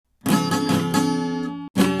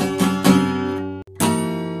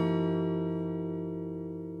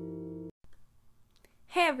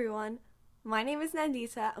everyone, my name is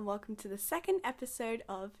Nandita and welcome to the second episode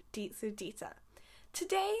of Deets with Dita.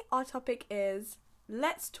 Today our topic is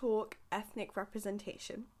let's talk ethnic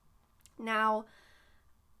representation. Now,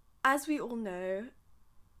 as we all know,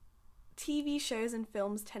 TV shows and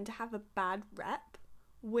films tend to have a bad rep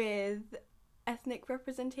with ethnic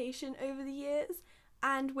representation over the years,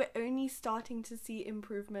 and we're only starting to see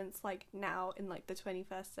improvements like now in like the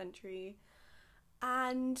 21st century,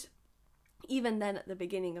 and even then at the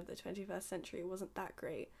beginning of the 21st century it wasn't that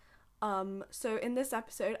great. So in this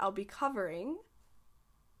episode I'll be covering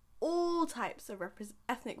all types of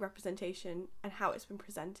ethnic representation and how it's been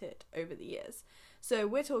presented over the years. So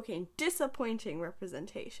we're talking disappointing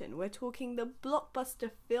representation, we're talking the blockbuster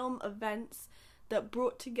film events that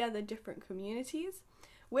brought together different communities,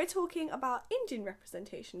 we're talking about Indian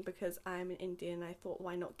representation because I'm an Indian and I thought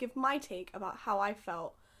why not give my take about how I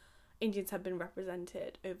felt Indians have been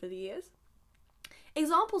represented over the years.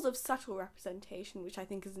 Examples of subtle representation, which I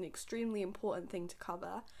think is an extremely important thing to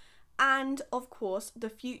cover, and of course the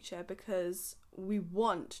future, because we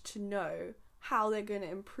want to know how they're going to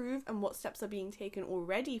improve and what steps are being taken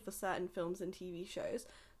already for certain films and TV shows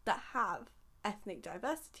that have ethnic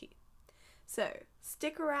diversity. So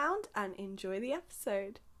stick around and enjoy the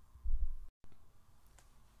episode.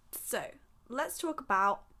 So let's talk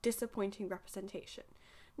about disappointing representation.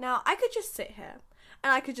 Now, I could just sit here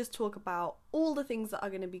and I could just talk about all the things that are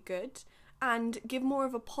going to be good and give more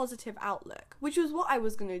of a positive outlook, which was what I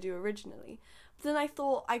was going to do originally. But then I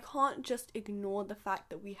thought I can't just ignore the fact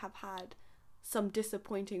that we have had some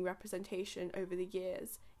disappointing representation over the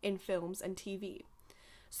years in films and TV.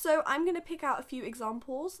 So I'm going to pick out a few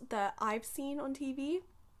examples that I've seen on TV,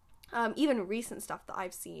 even recent stuff that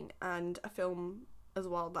I've seen, and a film as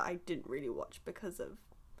well that I didn't really watch because of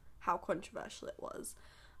how controversial it was.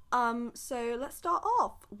 So let's start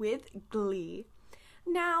off with Glee.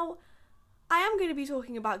 Now, I am going to be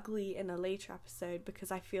talking about Glee in a later episode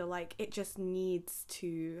because I feel like it just needs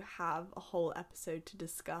to have a whole episode to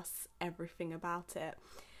discuss everything about it.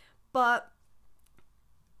 But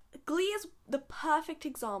Glee is the perfect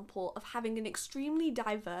example of having an extremely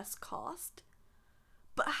diverse cast,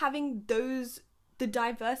 but having the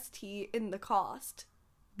diversity in the cast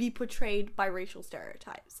be portrayed by racial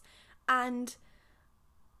stereotypes. And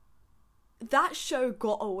that show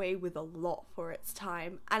got away with a lot for its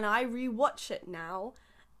time, and I rewatch it now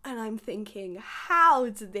and I'm thinking, how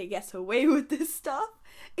did they get away with this stuff?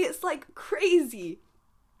 It's like crazy.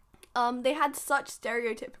 They had such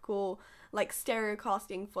stereotypical like stereo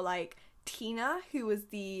casting for like Tina, who was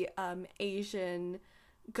the Asian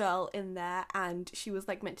girl in there, and she was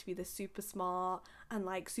like meant to be the super smart and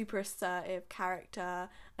like super assertive character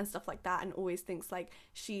and stuff like that, and always thinks like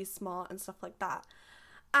she's smart and stuff like that.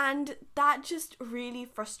 And that just really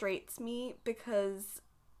frustrates me because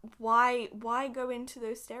why go into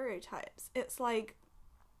those stereotypes? It's like,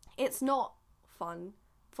 it's not fun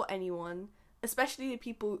for anyone, especially the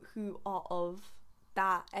people who are of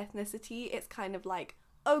that ethnicity. It's kind of like,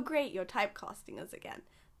 oh great, you're typecasting us again.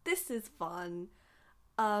 This is fun.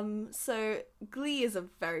 So Glee is a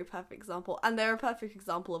very perfect example, and they're a perfect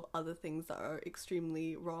example of other things that are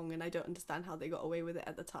extremely wrong, and I don't understand how they got away with it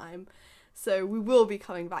at the time. So we will be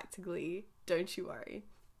coming back to Glee, don't you worry.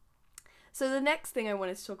 So the next thing I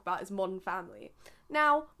wanted to talk about is Modern Family.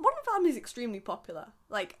 Now, Modern Family is extremely popular.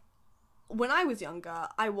 Like, when I was younger,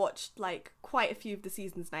 I watched like quite a few of the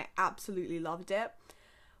seasons and I absolutely loved it.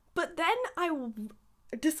 But then I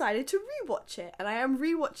decided to rewatch it, and I am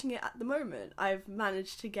rewatching it at the moment. I've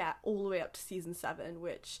managed to get all the way up to season 7,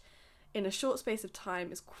 which in a short space of time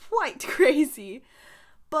is quite crazy.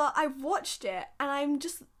 But I've watched it and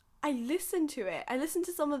I listen to it. I listen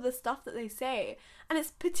to some of the stuff that they say, and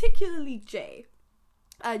it's particularly Jay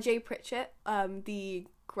Pritchett, the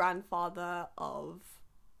grandfather of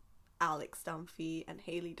Alex Dunphy and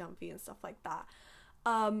Haley Dunphy and stuff like that.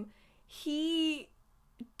 He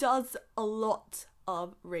does a lot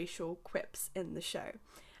of racial quips in the show,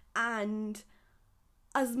 and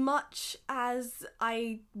as much as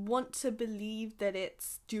I want to believe that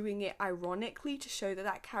it's doing it ironically to show that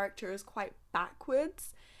that character is quite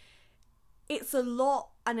backwards, it's a lot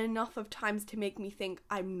and enough of times to make me think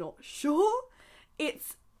I'm not sure.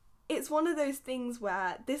 It's one of those things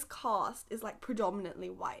where this cast is like predominantly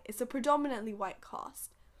white. It's a predominantly white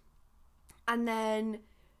cast. And then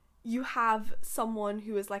you have someone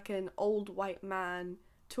who is like an old white man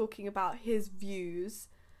talking about his views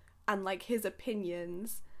and like his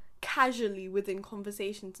opinions casually within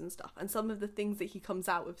conversations and stuff. And some of the things that he comes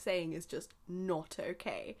out with saying is just not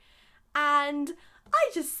okay. And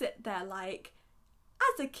I just sit there like,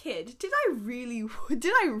 as a kid, did I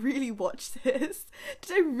really watch this?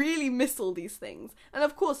 Did I really miss all these things? And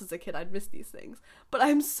of course, as a kid, I'd miss these things. But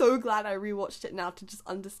I'm so glad I rewatched it now to just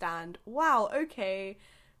understand, wow, okay,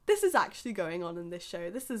 this is actually going on in this show.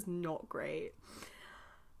 This is not great.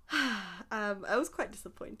 I was quite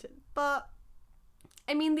disappointed. But,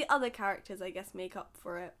 I mean, the other characters, I guess, make up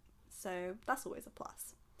for it. So, that's always a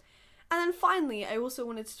plus. And then finally, I also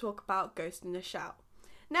wanted to talk about Ghost in the Shell.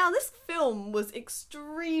 Now, this film was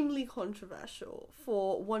extremely controversial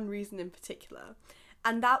for one reason in particular,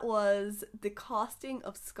 and that was the casting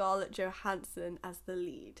of Scarlett Johansson as the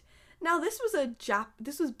lead. Now, this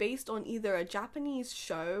was based on either a Japanese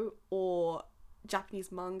show or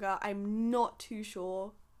Japanese manga. I'm not too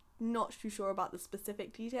sure about the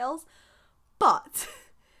specific details, but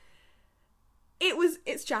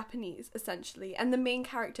it's Japanese essentially, and the main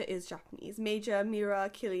character is Japanese. Major Mira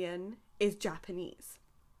Killian is Japanese.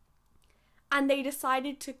 And they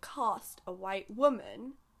decided to cast a white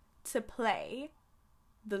woman to play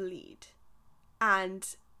the lead. And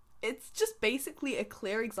it's just basically a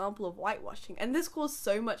clear example of whitewashing. And this caused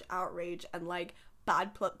so much outrage and like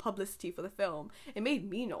bad publicity for the film. It made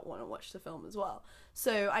me not want to watch the film as well.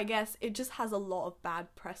 So I guess it just has a lot of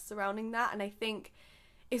bad press surrounding that. And I think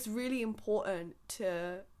it's really important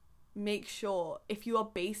to make sure, if you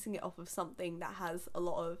are basing it off of something that has a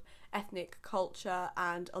lot of ethnic culture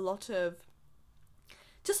and a lot of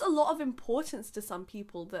importance to some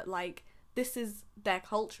people, that like this is their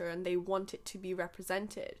culture and they want it to be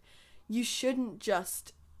represented, you shouldn't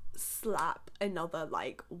just slap another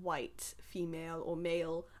like white female or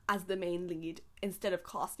male as the main lead instead of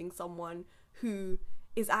casting someone who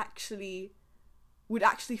would actually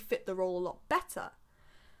fit the role a lot better.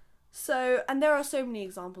 So, and there are so many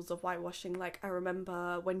examples of whitewashing. Like, I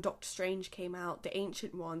remember when Doctor Strange came out, the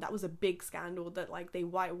Ancient One, that was a big scandal that like they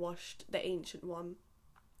whitewashed the Ancient One.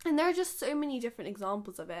 And there are just so many different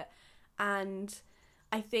examples of it. And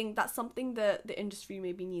I think that's something that the industry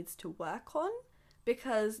maybe needs to work on,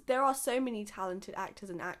 because there are so many talented actors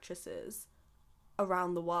and actresses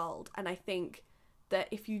around the world. And I think that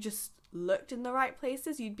if you just looked in the right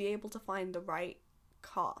places, you'd be able to find the right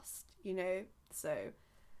cast, you know? So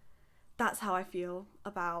that's how I feel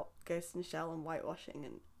about Ghost in the Shell and whitewashing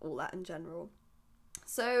and all that in general.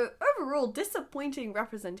 So overall, disappointing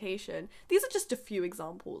representation. These are just a few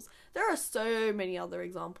examples. There are so many other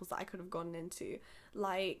examples that I could have gone into.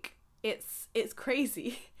 Like, it's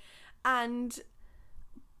crazy. And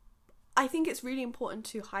I think it's really important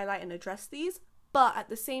to highlight and address these, but at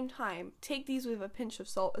the same time, take these with a pinch of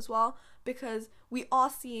salt as well, because we are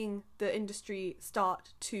seeing the industry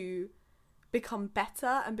start to become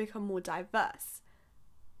better and become more diverse.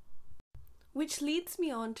 Which leads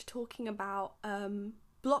me on to talking about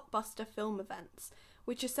blockbuster film events,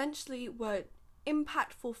 which essentially were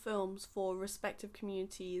impactful films for respective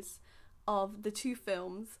communities of the two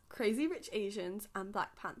films, Crazy Rich Asians and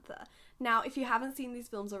Black Panther. Now, if you haven't seen these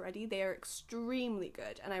films already, they are extremely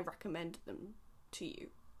good and I recommend them to you.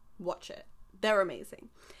 Watch it. They're amazing.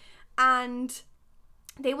 And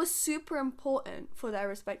they were super important for their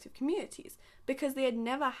respective communities because they had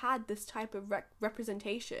never had this type of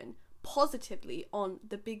representation positively on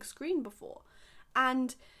the big screen before.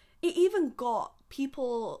 And it even got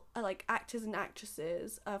people like actors and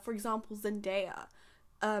actresses, for example Zendaya,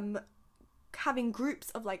 having groups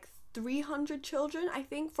of like 300 children, I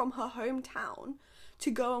think, from her hometown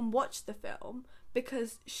to go and watch the film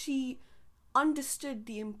because she understood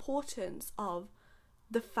the importance of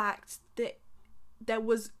the fact that there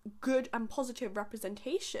was good and positive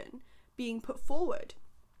representation being put forward,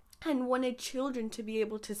 and wanted children to be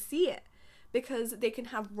able to see it because they can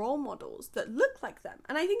have role models that look like them.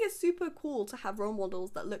 And I think it's super cool to have role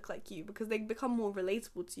models that look like you because they become more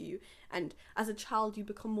relatable to you, and as a child you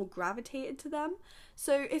become more gravitated to them.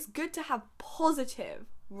 So it's good to have positive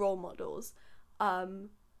role models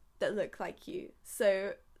that look like you.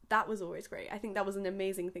 So that was always great. I think that was an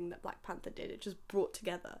amazing thing that Black Panther did. It just brought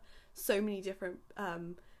together so many different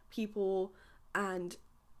people, and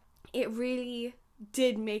it really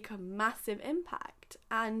did make a massive impact.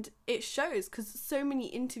 And it shows because so many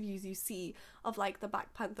interviews you see of like the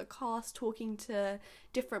Black Panther cast talking to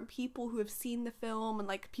different people who have seen the film, and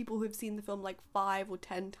like people who have seen the film like 5 or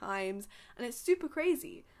 10 times, and it's super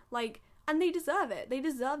crazy. Like, and they deserve it. They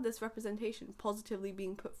deserve this representation positively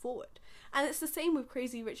being put forward. And it's the same with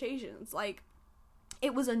Crazy Rich Asians. Like,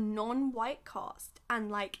 it was a non-white cast,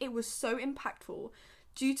 and like it was so impactful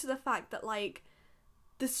due to the fact that like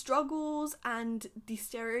the struggles and the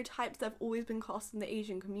stereotypes that have always been cast in the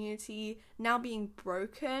Asian community now being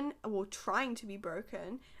broken, or trying to be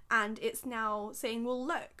broken, and it's now saying, well,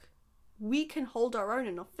 look, we can hold our own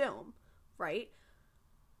in a film, right?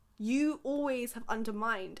 You always have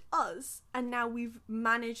undermined us, and now we've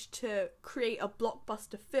managed to create a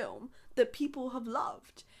blockbuster film that people have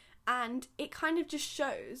loved. And it kind of just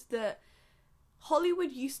shows that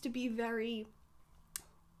Hollywood used to be very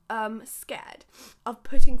scared of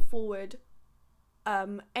putting forward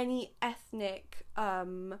any ethnic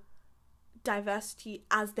diversity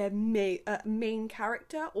as their main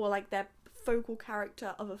character, or like their focal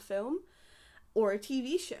character of a film or a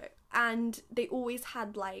TV show. And they always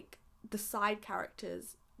had like the side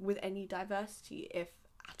characters with any diversity, if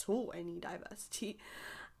at all any diversity.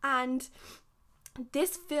 And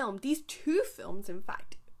this film, these two films in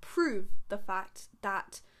fact, prove the fact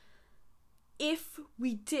that if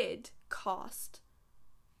we did cast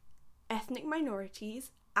ethnic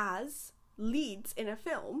minorities as leads in a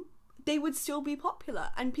film, they would still be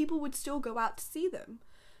popular and people would still go out to see them.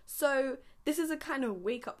 So this is a kind of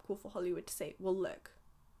wake-up call for Hollywood to say, well, look,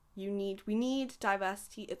 we need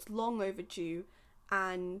diversity, it's long overdue,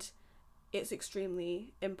 and it's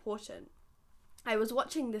extremely important. I was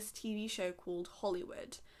watching this TV show called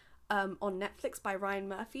Hollywood on Netflix by Ryan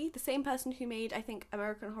Murphy, the same person who made, I think,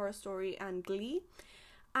 American Horror Story and Glee.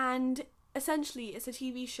 And essentially it's a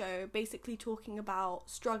TV show basically talking about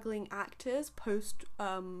struggling actors post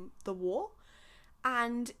the war,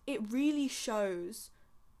 and it really shows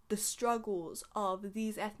the struggles of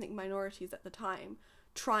these ethnic minorities at the time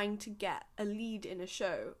trying to get a lead in a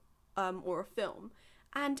show or a film.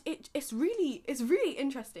 And it's really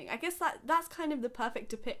interesting. I guess that's kind of the perfect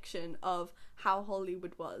depiction of how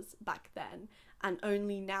Hollywood was back then, and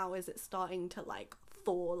only now is it starting to like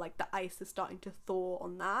thaw, like the ice is starting to thaw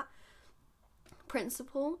on that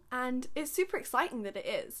principle. And it's super exciting that it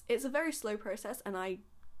is. It's a very slow process, and I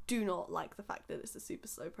do not like the fact that it's a super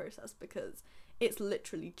slow process, because it's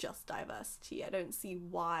literally just diversity. I don't see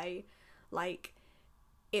why like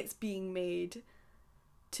it's being made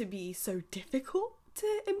to be so difficult to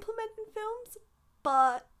implement in films,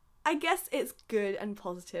 but I guess it's good and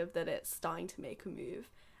positive that it's starting to make a move,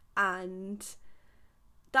 and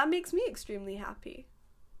that makes me extremely happy.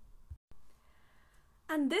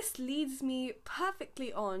 And this leads me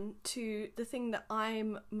perfectly on to the thing that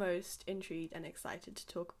I'm most intrigued and excited to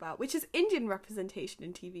talk about, which is Indian representation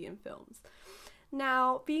in TV and films.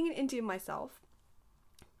 Now, being an Indian myself,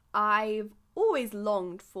 I've always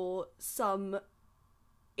longed for some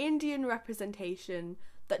Indian representation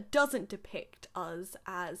that doesn't depict us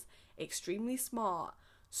as extremely smart,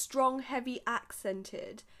 strong, heavy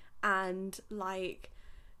accented, and like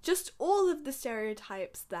just all of the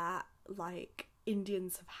stereotypes that like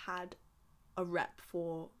Indians have had a rep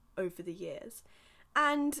for over the years.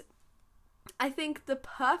 And I think the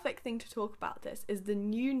perfect thing to talk about this is the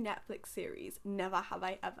new Netflix series, Never Have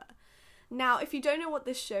I Ever. Now, if you don't know what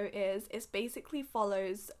this show is, it basically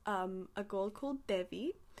follows a girl called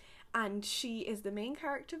Devi, and she is the main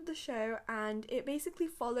character of the show, and it basically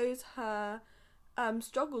follows her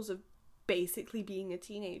struggles of basically being a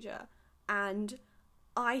teenager. And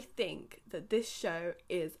I think that this show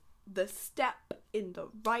is the step in the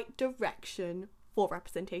right direction for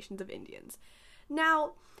representations of Indians.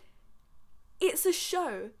 Now, it's a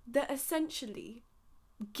show that essentially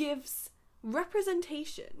gives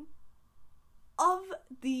representation of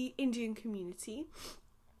the Indian community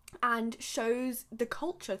and shows the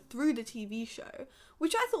culture through the TV show,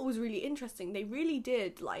 which I thought was really interesting. They really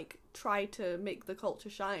did like try to make the culture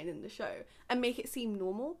shine in the show and make it seem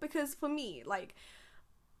normal, because for me, like,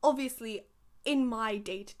 obviously in my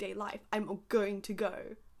day-to-day life, I'm going to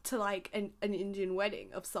go to like an Indian wedding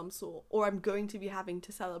of some sort, or I'm going to be having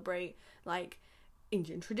to celebrate like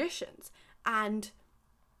Indian traditions, and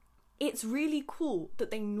it's really cool that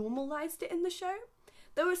they normalized it in the show.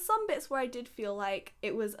 There were some bits where I did feel like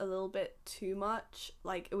it was a little bit too much,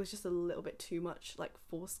 like it was just a little bit too much like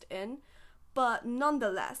forced in, but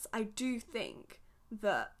nonetheless I do think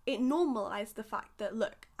that it normalized the fact that,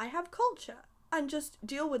 look, I have culture, and just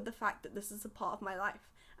deal with the fact that this is a part of my life.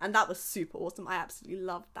 And that was super awesome. I absolutely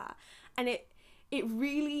loved that. And it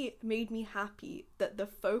really made me happy that the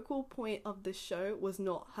focal point of the show was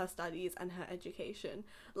not her studies and her education.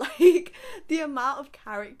 Like, the amount of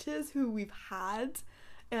characters who we've had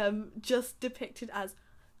just depicted as,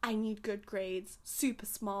 I need good grades, super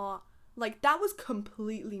smart. Like, that was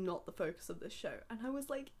completely not the focus of this show. And I was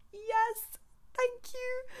like, yes, thank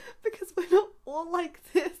you, because we're not all like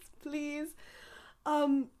this, please.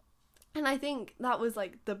 And I think that was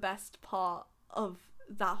like the best part of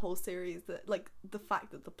that whole series, that like the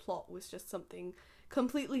fact that the plot was just something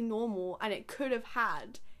completely normal, and it could have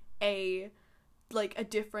had a like a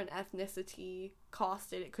different ethnicity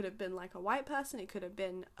casted. It could have been like a white person, it could have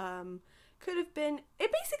been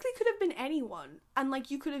it basically could have been anyone, and like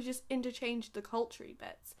you could have just interchanged the culture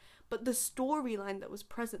bits, but the storyline that was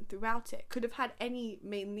present throughout it could have had any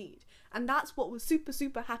main lead, and that's what was super,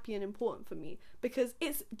 super happy and important for me, because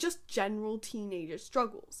it's just general teenager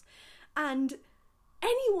struggles, and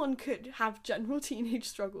anyone could have general teenage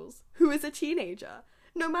struggles who is a teenager,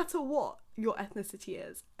 no matter what your ethnicity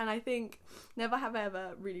is. And I think Never Have I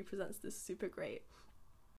Ever really presents this super great.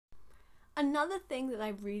 Another thing that I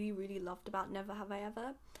really, really loved about Never Have I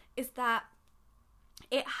Ever is that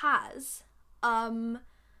it has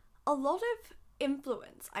a lot of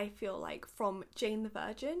influence, I feel like, from Jane the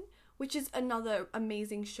Virgin, which is another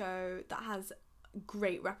amazing show that has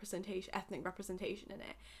great representation, ethnic representation in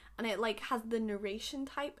it, and it like has the narration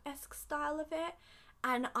type-esque style of it,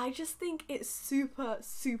 and I just think it's super,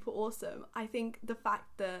 super awesome. I think the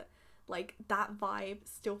fact that like that vibe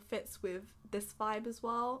still fits with this vibe as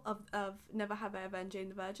well of Never Have I Ever and Jane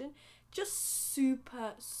the Virgin, just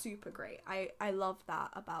super, super great. I love that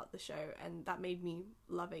about the show, and that made me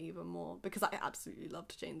love it even more, because I absolutely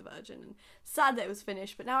loved Jane the Virgin, and sad that it was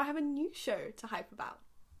finished, but now I have a new show to hype about.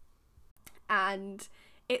 And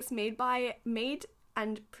it's made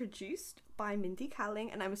and produced by Mindy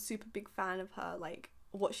Kaling, and I'm a super big fan of her, like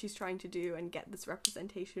what she's trying to do and get this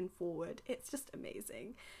representation forward. It's just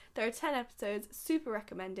amazing. There are 10 episodes, super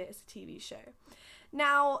recommend it. It's a TV show.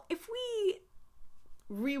 Now, if we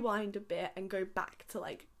rewind a bit and go back to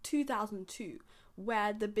like 2002,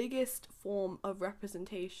 where the biggest form of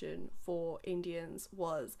representation for Indians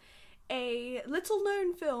was a little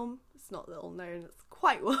known film, it's not little known, it's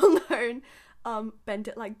quite well known, Bend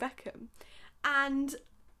It Like Beckham. And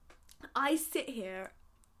I sit here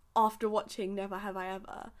after watching Never Have I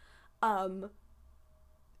Ever,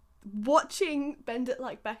 watching Bend It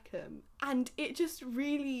Like Beckham, and it just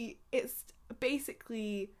really, it's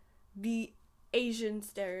basically the Indian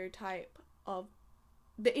stereotype of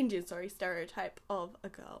a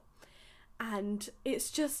girl, and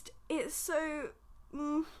it's so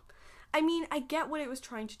I mean, I get what it was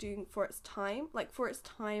trying to do for its time,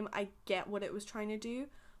 I get what it was trying to do,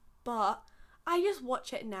 but I just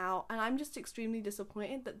watch it now and I'm just extremely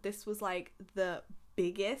disappointed that this was like the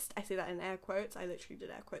biggest, I say that in air quotes, I literally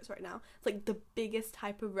did air quotes right now, it's like the biggest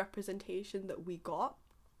type of representation that we got.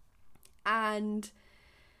 And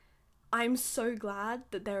I'm so glad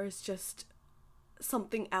that there is just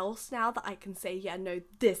something else now that I can say, yeah, no,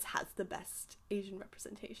 this has the best Asian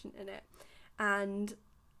representation in it. And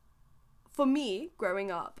for me,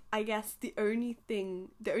 growing up, I guess the only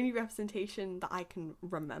representation that I can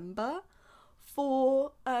remember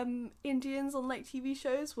for Indians on like TV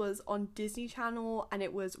shows was on Disney Channel, and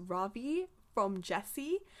it was Ravi from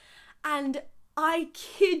Jessie, and I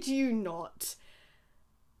kid you not,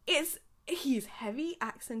 he's heavy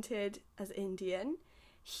accented as Indian.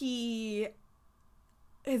 He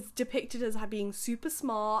is depicted as being super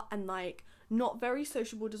smart and like not very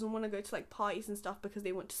sociable, doesn't want to go to like parties and stuff because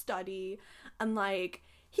they want to study, and like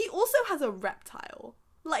he also has a reptile.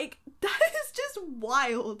 Like, that is just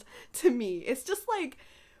wild to me. It's just like,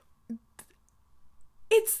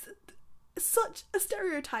 it's such a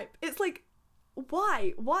stereotype. It's like,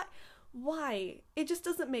 why? It just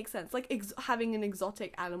doesn't make sense. Like, having an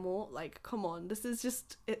exotic animal, like, come on, this is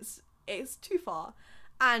just, it's too far.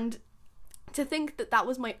 And to think that that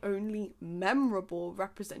was my only memorable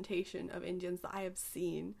representation of Indians that I have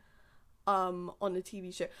seen on a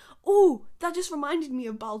TV show. Oh, that just reminded me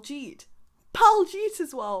of Baljeet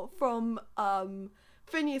as well, from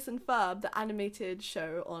Phineas and Ferb, the animated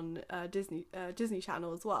show on Disney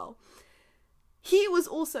Channel as well. He was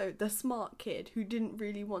also the smart kid who didn't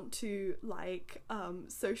really want to like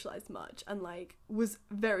socialize much, and like was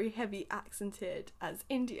very heavy accented as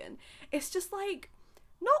Indian. It's just like,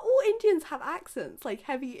 not all Indians have accents, like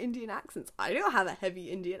heavy Indian accents. I don't have a heavy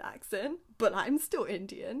Indian accent, but I'm still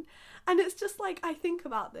Indian. And it's just like, I think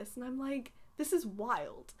about this and I'm like, this is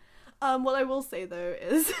wild. What I will say though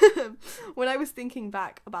is when I was thinking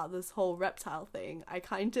back about this whole reptile thing, I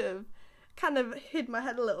kind of hid my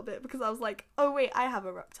head a little bit, because I was like, oh wait, I have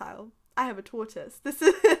a reptile. I have a tortoise. This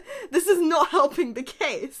is not helping the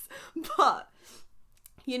case. But,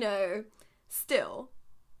 you know, still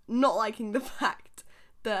not liking the fact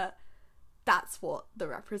that that's what the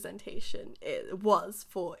representation was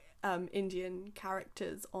for Indian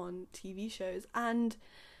characters on TV shows. And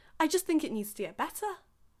I just think it needs to get better.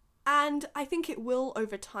 And I think it will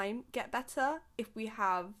over time get better if we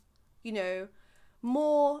have, you know,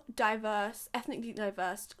 more diverse, ethnically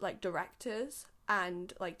diverse, like directors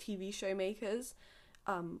and like TV show makers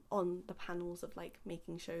on the panels of like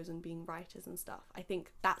making shows and being writers and stuff. I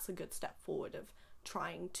think that's a good step forward of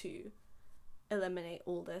trying to eliminate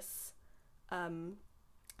all this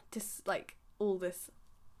all this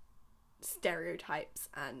stereotypes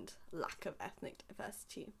and lack of ethnic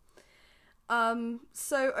diversity.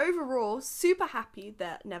 So overall, super happy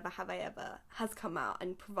that Never Have I Ever has come out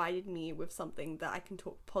and provided me with something that I can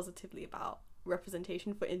talk positively about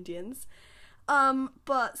representation for Indians.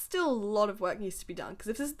 But still a lot of work needs to be done, because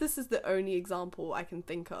if this is the only example I can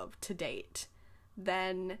think of to date,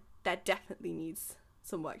 then there definitely needs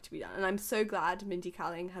some work to be done. And I'm so glad Mindy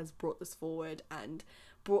Kaling has brought this forward and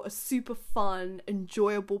brought a super fun,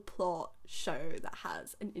 enjoyable plot show that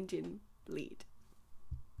has an Indian lead.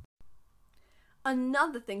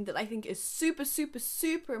 Another thing that I think is super, super,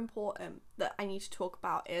 super important that I need to talk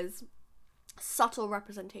about is subtle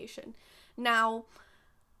representation. Now,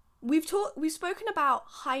 we've spoken about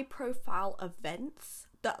high profile events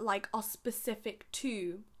that like are specific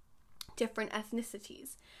to different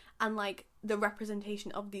ethnicities and like the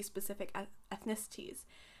representation of these specific ethnicities.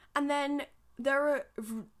 And then there are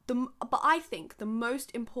but I think the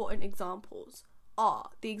most important examples are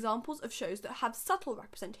the examples of shows that have subtle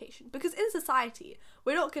representation, because in society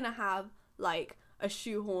we're not going to have like a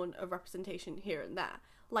shoehorn of representation here and there.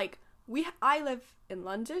 Like I live in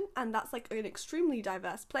London, and that's like an extremely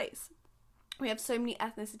diverse place. We have so many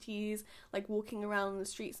ethnicities like walking around the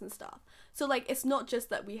streets and stuff. So like it's not just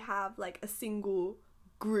that we have like a single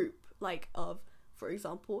group like of, for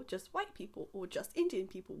example, just white people or just Indian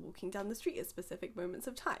people walking down the street at specific moments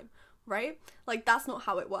of time, right? Like that's not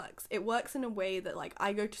how it works. It works in a way that like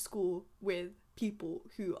I go to school with people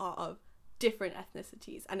who are of different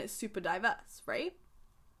ethnicities and it's super diverse, right?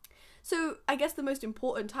 So I guess the most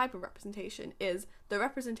important type of representation is the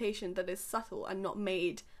representation that is subtle and not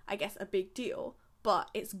made, I guess, a big deal, but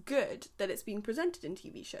it's good that it's being presented in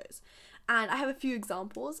TV shows. And I have a few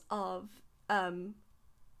examples of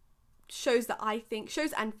shows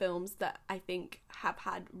and films that I think have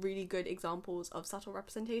had really good examples of subtle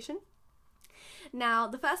representation. Now,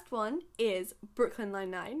 the first one is Brooklyn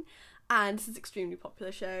Nine-Nine, and this is an extremely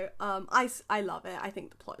popular show. I love it. I think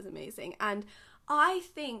the plot is amazing, and I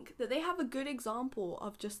think that they have a good example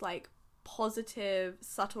of just like positive,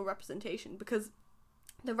 subtle representation, because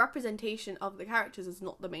the representation of the characters is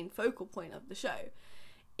not the main focal point of the show.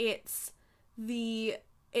 It's the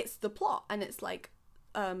plot, and it's like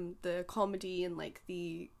the comedy and like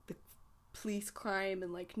the police crime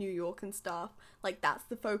and like New York and stuff. Like that's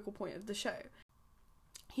the focal point of the show.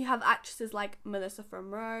 You have actresses like Melissa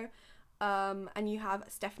Monroe, and you have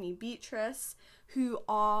Stephanie Beatrice, who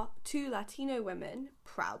are two Latino women,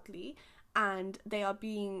 proudly, and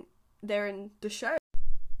they're in the show.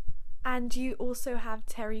 And you also have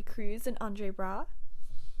Terry Crews and Andre Braugh.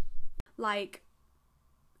 Like,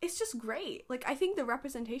 it's just great. Like, I think the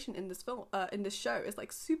representation in this show is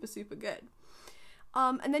like super, super good.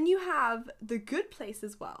 And then you have The Good Place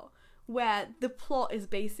as well, where the plot is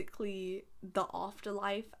basically the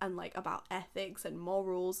afterlife and like about ethics and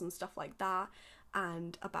morals and stuff like that,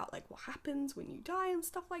 and about like what happens when you die and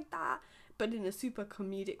stuff like that, but in a super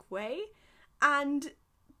comedic way. And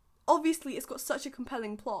obviously it's got such a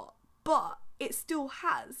compelling plot, but it still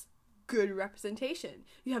has good representation.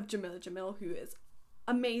 You have Jamila Jamil, who is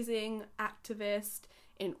amazing activist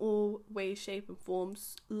in all ways, shape and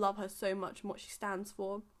forms. Love her so much and what she stands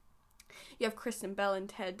for. You have Kristen Bell and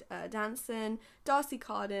Ted Danson, Darcy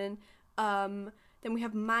Carden, then we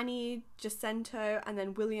have Manny Jacinto, and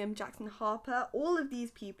then William Jackson Harper. All of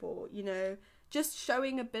these people, you know, just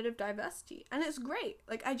showing a bit of diversity, and it's great.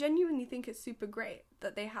 Like, I genuinely think it's super great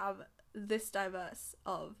that they have this diverse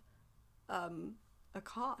of a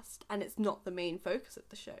cast, and it's not the main focus of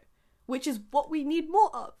the show, which is what we need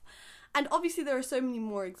more of. And obviously there are so many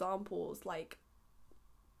more examples like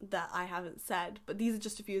that I haven't said, but these are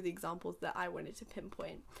just a few of the examples that I wanted to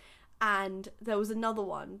pinpoint. And there was another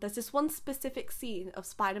one. There's this one specific scene of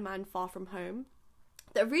Spider-Man Far From Home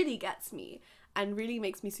that really gets me and really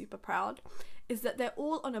makes me super proud, is that they're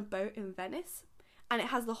all on a boat in Venice, and it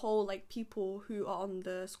has the whole like people who are on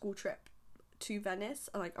the school trip to Venice,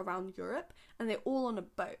 like around Europe, and they're all on a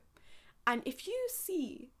boat. And if you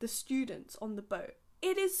see the students on the boat,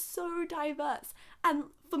 it is so diverse. And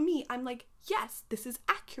for me, I'm like, yes, this is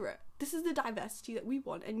accurate. This is the diversity that we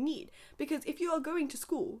want and need. Because if you are going to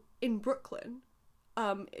school in Brooklyn,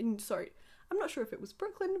 I'm not sure if it was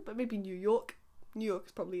Brooklyn, but maybe New York. New York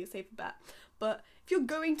is probably a safer bet. But if you're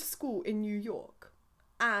going to school in New York,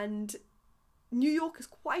 and New York is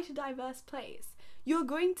quite a diverse place, you're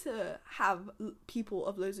going to have people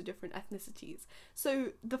of loads of different ethnicities.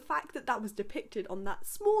 So the fact that that was depicted on that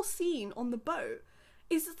small scene on the boat,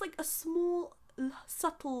 is just like a small,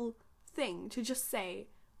 subtle thing to just say,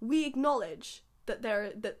 we acknowledge that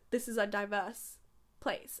this is a diverse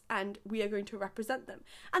place and we are going to represent them.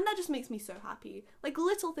 And that just makes me so happy. Like,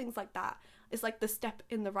 little things like that is like the step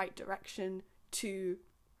in the right direction to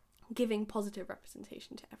giving positive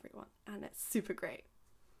representation to everyone, and it's super great.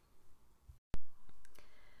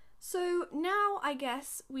 So now I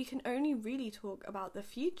guess we can only really talk about the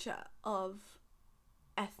future of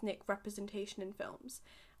ethnic representation in films.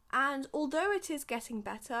 And although it is getting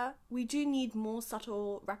better, we do need more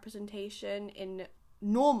subtle representation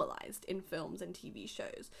normalized in films and TV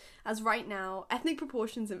shows. As right now, ethnic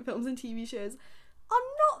proportions in films and TV shows are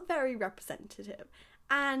not very representative.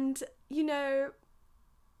 And, you know,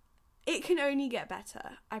 it can only get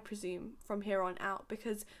better, I presume, from here on out,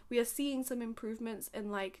 because we are seeing some improvements in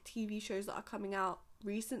like TV shows that are coming out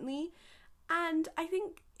recently, and I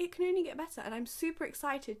think it can only get better, and I'm super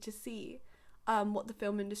excited to see what the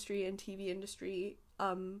film industry and TV industry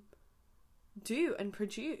do and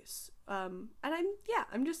produce, and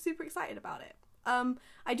I'm just super excited about it.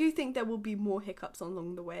 I do think there will be more hiccups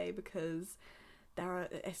along the way because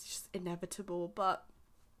it's just inevitable, but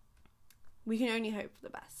we can only hope for the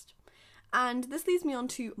best. And this leads me on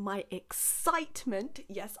to my excitement.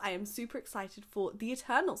 Yes, I am super excited for the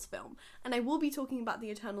Eternals film, and I will be talking about the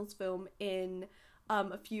Eternals film in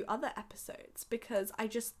a few other episodes, because I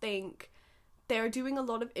just think they're doing a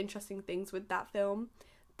lot of interesting things with that film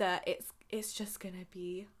that it's just gonna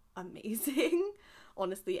be amazing.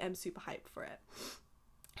 Honestly, I'm super hyped for it.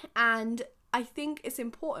 And I think it's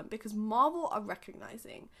important because Marvel are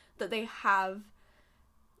recognizing that they have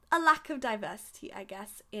a lack of diversity, I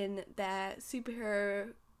guess, in their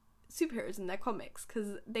superheroes in their comics,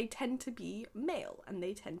 because they tend to be male and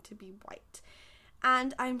they tend to be white.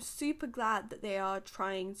 And I'm super glad that they are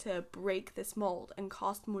trying to break this mold and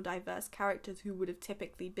cast more diverse characters who would have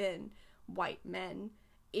typically been white men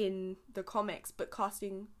in the comics, but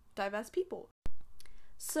casting diverse people.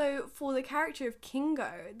 So for the character of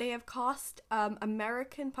Kingo, they have cast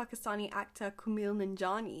American Pakistani actor Kumail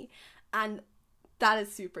Nanjiani, and that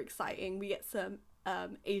is super exciting. We get some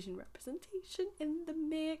Asian representation in the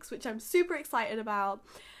mix, which I'm super excited about.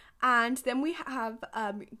 And then we have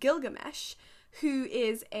Gilgamesh, who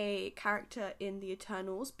is a character in the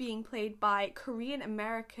Eternals, being played by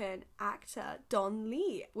Korean-American actor Don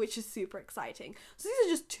Lee, which is super exciting. So these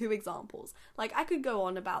are just two examples. Like, I could go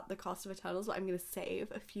on about the cast of Eternals, but I'm going to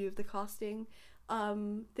save a few of the casting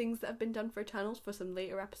things that have been done for Eternals for some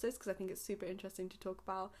later episodes, because I think it's super interesting to talk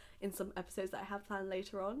about in some episodes that I have planned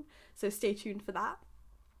later on, so stay tuned for that.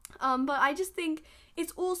 But I just think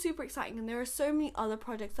it's all super exciting, and there are so many other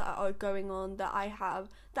projects that are going on that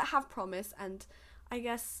have promise, and I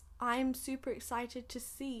guess I'm super excited to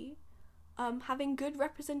see having good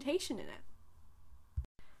representation in it.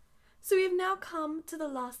 So we have now come to the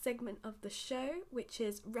last segment of the show, which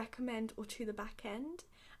is recommend or to the back end.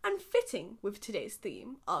 And fitting with today's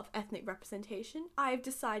theme of ethnic representation, I've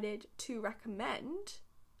decided to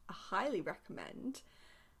highly recommend,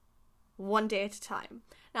 One Day at a Time.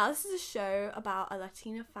 Now, this is a show about a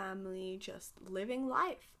Latina family just living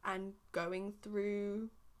life and going through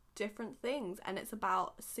different things. And it's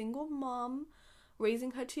about a single mom raising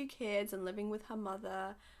her 2 kids and living with her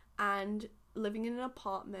mother and living in an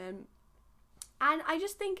apartment. And I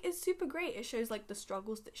just think it's super great. It shows like the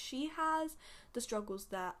struggles that she has, the struggles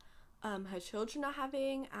that her children are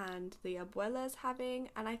having and the abuela's having.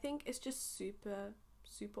 And I think it's just super,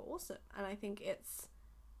 super awesome. And I think it's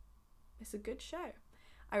a good show.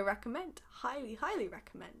 I recommend, highly, highly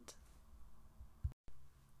recommend.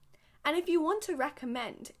 And if you want to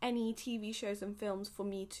recommend any TV shows and films for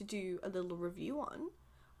me to do a little review on,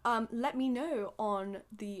 let me know on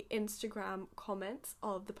the Instagram comments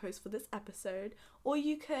of the post for this episode, or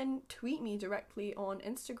you can tweet me directly on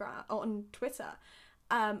Instagram or on Twitter,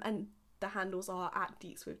 and the handles are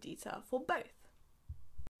 @DeetsWithDita for both.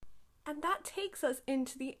 And that takes us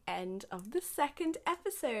into the end of the second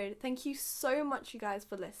episode. Thank you so much, you guys,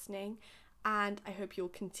 for listening, and I hope you'll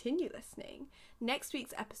continue listening. Next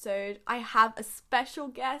week's episode, I have a special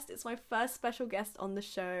guest. It's my first special guest on the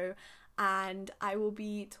show, and I will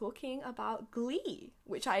be talking about Glee,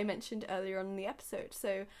 which I mentioned earlier on in the episode.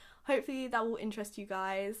 So hopefully that will interest you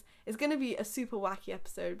guys. It's going to be a super wacky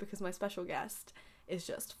episode because my special guest is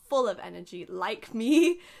just full of energy like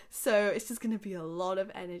me. So it's just going to be a lot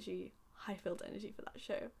of energy, high-filled energy for that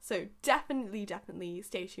show. So definitely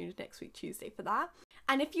stay tuned next week, Tuesday, for that.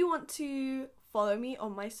 And if you want to follow me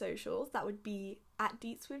on my socials, that would be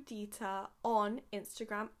 @DeetsWithDita on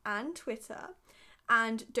Instagram and Twitter.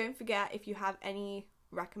 And don't forget, if you have any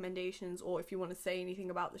recommendations or if you want to say anything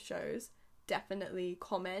about the shows, definitely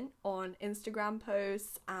comment on Instagram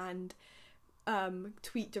posts and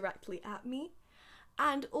tweet directly at me.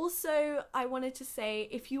 And also, I wanted to say,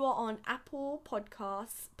 if you are on Apple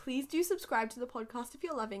Podcasts, please do subscribe to the podcast if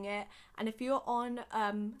you're loving it. And if you're on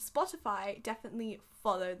Spotify, definitely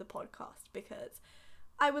follow the podcast, because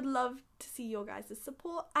I would love to see your guys'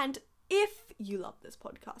 support. And if you love this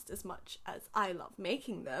podcast as much as I love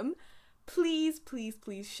making them, please, please,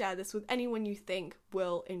 please share this with anyone you think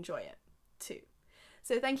will enjoy it too.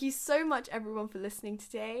 So thank you so much, everyone, for listening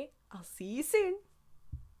today. I'll see you soon.